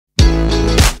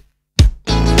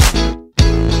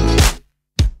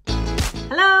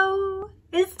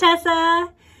it's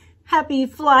Tessa. Happy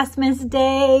Flossmas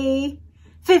Day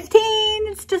 15.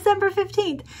 It's December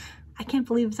 15th. I can't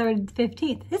believe it's already the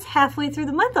 15th. It's halfway through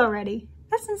the month already.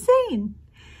 That's insane.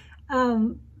 I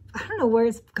don't know where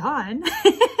it's gone.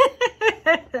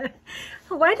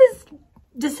 Why does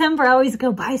December always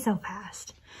go by so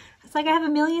fast? It's like I have a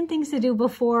million things to do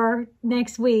before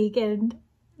next week, and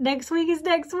next week is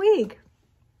next week.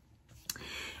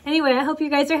 Anyway, I hope you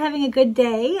guys are having a good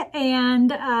day,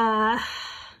 and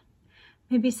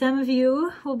maybe some of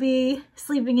you will be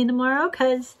sleeping in tomorrow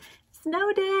because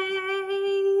snow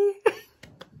day.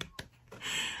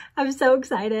 I'm so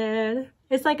excited.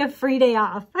 It's like a free day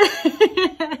off.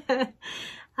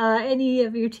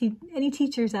 Any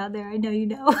teachers out there, I know you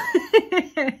know.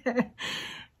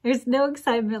 There's no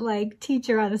excitement like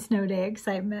teacher on a snow day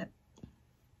excitement.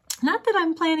 Not that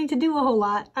I'm planning to do a whole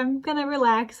lot. I'm gonna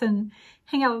relax and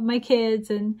hang out with my kids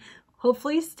and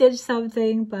hopefully stitch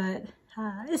something, but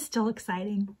it's still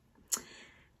exciting.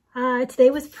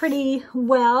 Today was pretty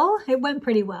well. It went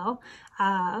pretty well.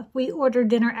 We ordered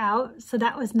dinner out, so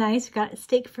that was nice. We got a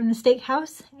steak from the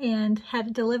steakhouse and had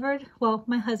it delivered. Well,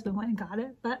 my husband went and got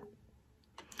it, but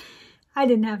I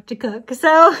didn't have to cook,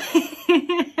 so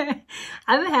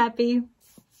I'm happy.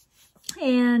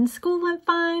 And school went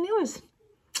fine. It was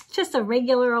just a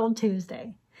regular old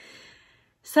Tuesday.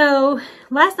 So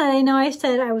last night, I know I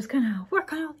said I was gonna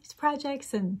work on all these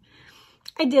projects, and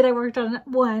I did. I worked on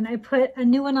one. I put a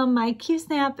new one on my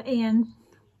Q-snap and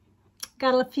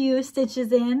got a few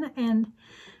stitches in, and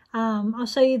I'll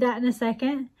show you that in a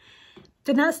second.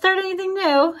 Did not start anything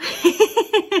new.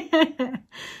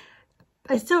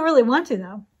 I still really want to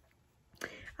though.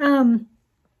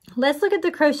 Let's look at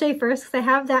the crochet first because I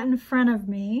have that in front of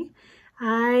me.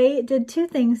 I did two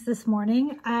things this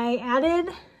morning. I added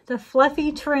the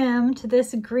fluffy trim to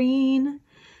this green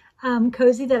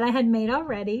cozy that I had made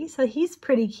already. So he's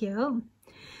pretty cute.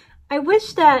 I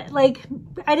wish that, like,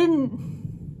 I didn't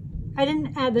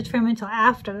add the trim until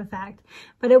after the fact,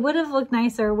 but it would have looked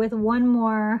nicer with one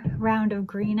more round of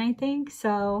green, I think.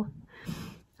 So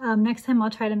next time I'll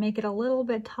try to make it a little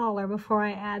bit taller before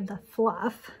I add the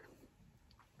fluff.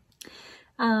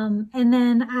 And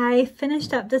then I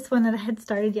finished up this one that I had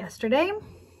started yesterday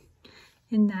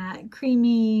in that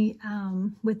creamy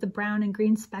with the brown and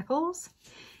green speckles.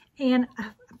 And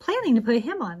I'm planning to put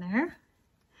him on there.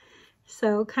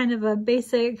 So kind of a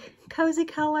basic cozy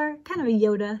color, kind of a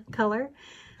Yoda color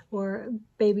or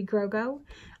baby Grogo.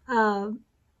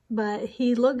 But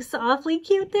he looks awfully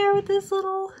cute there with this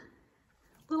little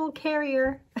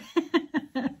carrier.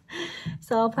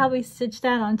 So I'll probably stitch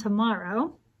that on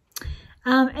tomorrow.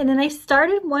 And then I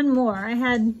started one more. I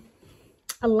had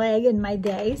a leg in my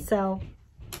day, so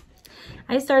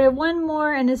I started one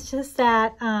more, and it's just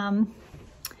that, I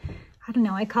don't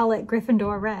know, I call it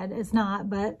Gryffindor red. It's not,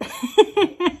 but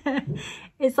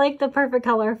it's like the perfect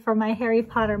color for my Harry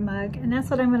Potter mug, and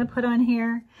that's what I'm going to put on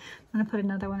here. I'm going to put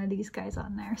another one of these guys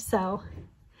on there. So,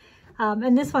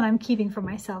 and this one I'm keeping for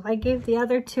myself. I gave the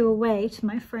other two away to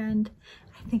my friend.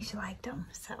 I think she liked them,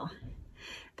 so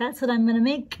that's what I'm going to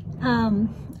make.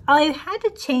 I had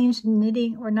to change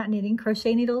knitting, or not knitting,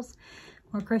 crochet needles,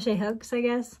 or crochet hooks, I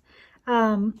guess.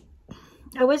 I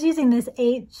was using this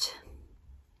H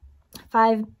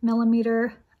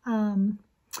 5mm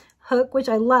hook, which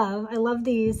I love. I love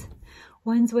these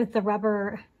ones with the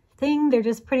rubber thing. They're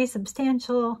just pretty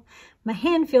substantial. My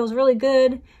hand feels really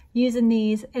good using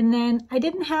these. And then I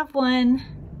didn't have one.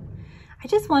 I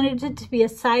just wanted it to be a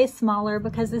size smaller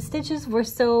because the stitches were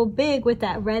so big with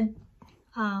that red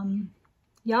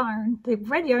yarn. The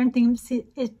red yarn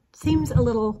seems a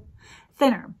little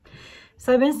thinner.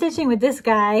 So I've been stitching with this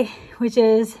guy, which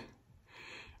is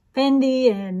bendy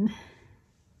and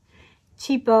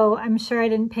cheapo. I'm sure I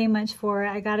didn't pay much for it.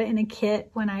 I got it in a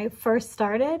kit when I first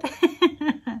started.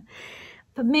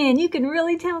 But man, you can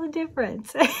really tell the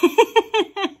difference.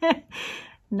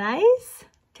 Nice?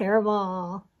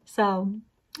 Terrible. So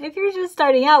if you're just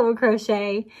starting out with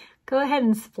crochet, go ahead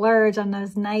and splurge on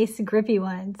those nice grippy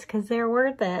ones because they're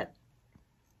worth it.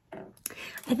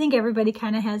 I think everybody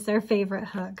kind of has their favorite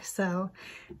hook, so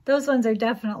those ones are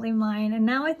definitely mine. And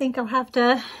now I think I'll have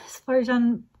to splurge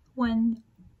on one.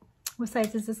 What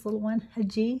size is this little one? A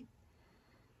G?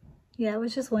 Yeah, it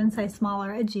was just one size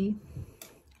smaller, a G.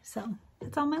 So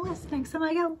that's on my list next time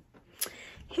I go.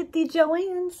 Hit the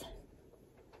Joann's.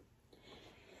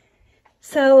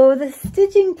 So the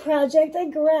stitching project I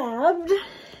grabbed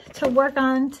to work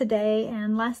on today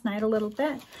and last night a little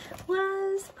bit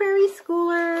was Prairie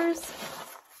Schoolers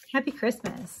Happy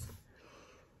Christmas.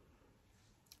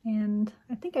 And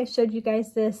I think I showed you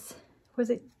guys this, I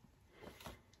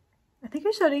think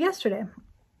I showed it yesterday.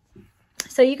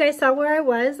 So you guys saw where I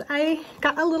was. I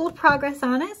got a little progress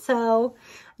on it. So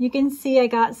you can see I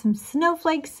got some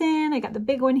snowflakes in. I got the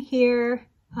big one here.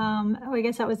 Oh, I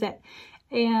guess that was it.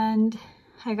 And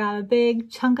I got a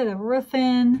big chunk of the roof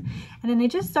in. And then I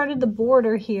just started the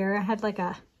border here. I had like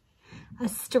a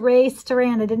stray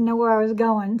strand. I didn't know where I was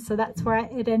going. So that's where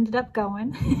it ended up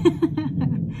going.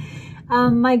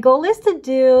 My goal is to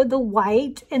do the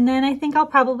white, and then I think I'll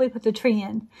probably put the tree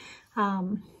in.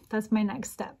 That's my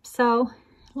next step. So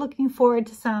looking forward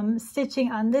to some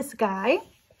stitching on this guy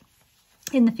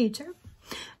in the future.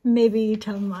 Maybe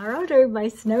tomorrow during my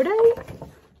snow day.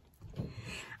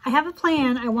 I have a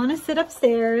plan. I want to sit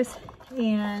upstairs,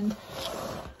 and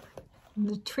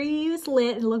the tree is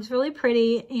lit. It looks really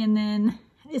pretty, and then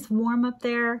it's warm up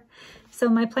there. So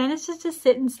my plan is just to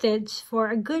sit and stitch for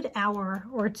a good hour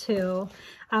or two.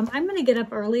 I'm going to get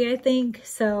up early, I think.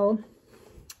 So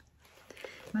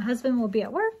my husband will be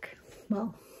at work.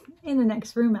 Well, in the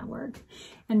next room at work.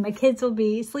 And my kids will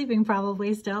be sleeping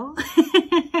probably still.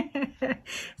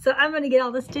 So I'm going to get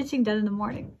all the stitching done in the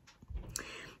morning.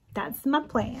 That's my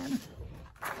plan.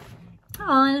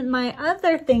 On my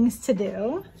other things to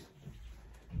do,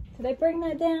 did I bring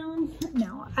that down?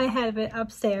 No, I have it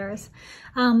upstairs.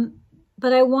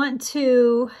 But I want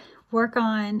to work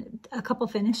on a couple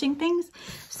finishing things.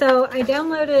 So I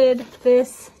downloaded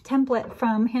this template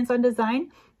from Hands On Design,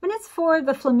 and it's for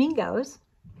the flamingos.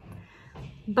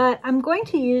 But I'm going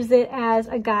to use it as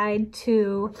a guide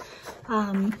to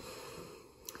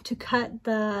cut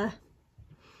the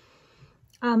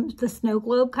snow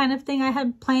globe kind of thing I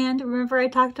had planned. Remember I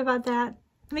talked about that?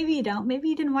 Maybe you don't. Maybe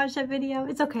you didn't watch that video.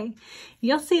 It's okay.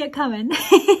 You'll see it coming.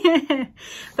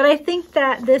 But I think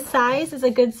that this size is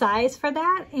a good size for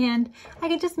that. And I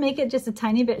could just make it just a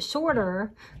tiny bit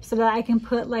shorter so that I can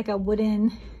put like a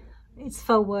wooden, it's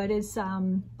faux wood, it's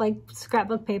like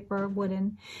scrapbook paper,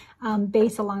 wooden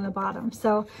base along the bottom.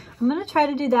 So I'm going to try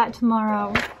to do that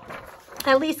tomorrow.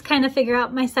 At least kind of figure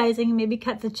out my sizing, maybe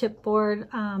cut the chipboard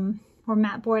or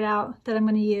mat board out that I'm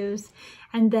going to use.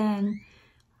 And then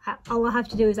all I'll have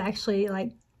to do is actually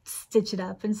like stitch it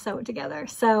up and sew it together.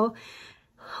 So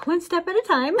one step at a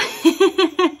time.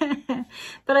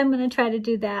 But I'm going to try to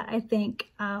do that, I think,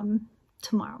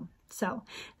 tomorrow. So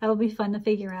that'll be fun to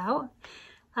figure out.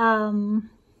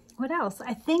 What else?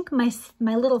 I think my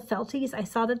little felties, I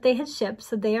saw that they had shipped,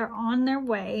 so they are on their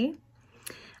way.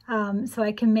 So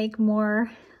I can make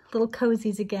more little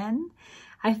cozies again.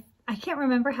 I can't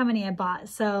remember how many I bought,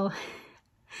 so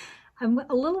I'm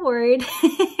a little worried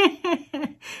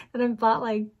that I bought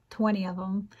like 20 of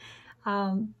them,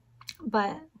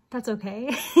 but that's okay.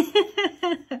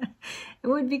 It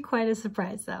would be quite a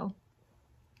surprise though.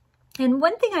 And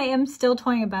one thing I am still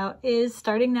toying about is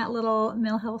starting that little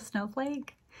Mill Hill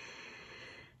snowflake.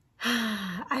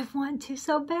 I want to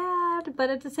so bad, but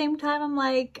at the same time, I'm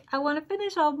like, I want to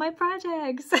finish all of my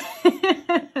projects.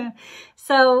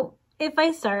 So if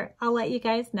I start, I'll let you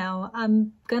guys know.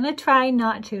 I'm going to try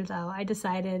not to, though. I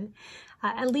decided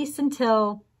at least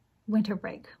until winter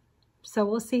break. So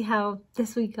we'll see how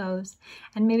this week goes.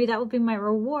 And maybe that will be my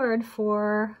reward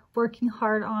for working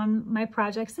hard on my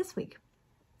projects this week.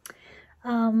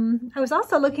 I was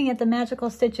also looking at the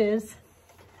Magical Stitches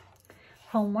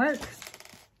homework,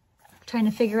 trying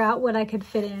to figure out what I could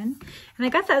fit in. And I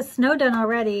got that snow done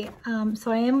already,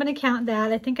 so I am going to count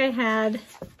that. I think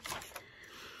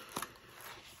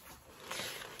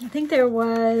there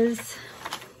was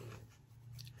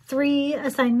 3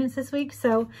 assignments this week.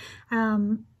 So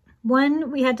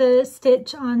one, we had to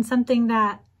stitch on something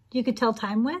that you could tell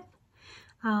time with.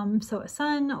 So a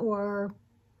sun or,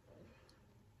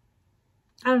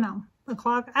 I don't know, a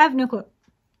clock. I have no clue.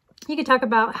 You could talk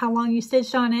about how long you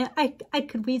stitched on it. I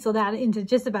could weasel that into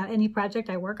just about any project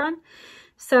I work on.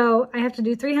 So I have to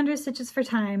do 300 stitches for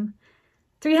time,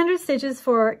 300 stitches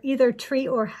for either tree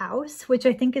or house, which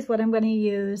I think is what I'm going to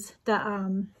use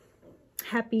the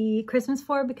Happy Christmas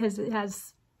for, because it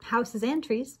has houses and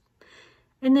trees.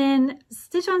 And then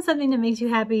stitch on something that makes you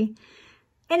happy.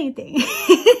 Anything.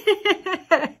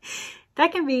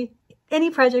 That can be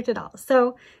any project at all.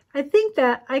 So I think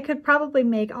that I could probably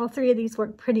make all 3 of these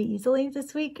work pretty easily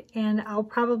this week, and I'll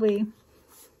probably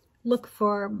look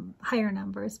for higher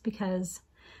numbers because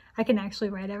I can actually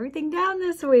write everything down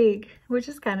this week, which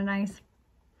is kind of nice.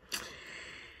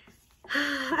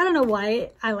 I don't know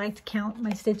why I like to count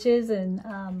my stitches and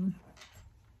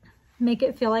make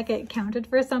it feel like it counted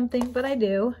for something, but I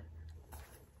do.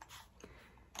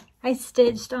 I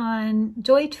stitched on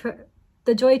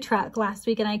the Joy Truck last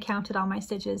week, and I counted all my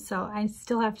stitches, so I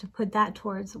still have to put that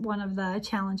towards one of the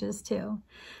challenges too.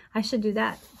 I should do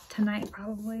that tonight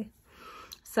probably.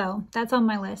 So that's on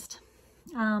my list.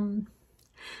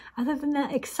 Other than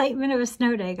the excitement of a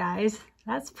snow day, guys,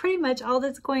 that's pretty much all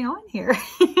that's going on here.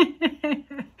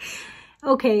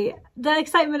 Okay, the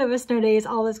excitement of a snow day is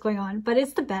all that's going on, but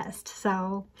it's the best,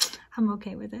 so I'm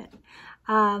okay with it.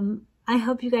 I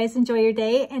hope you guys enjoy your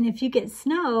day, and if you get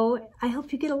snow, I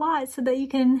hope you get a lot so that you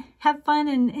can have fun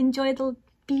and enjoy the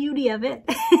beauty of it.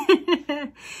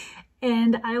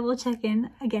 And I will check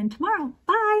in again tomorrow.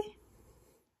 Bye!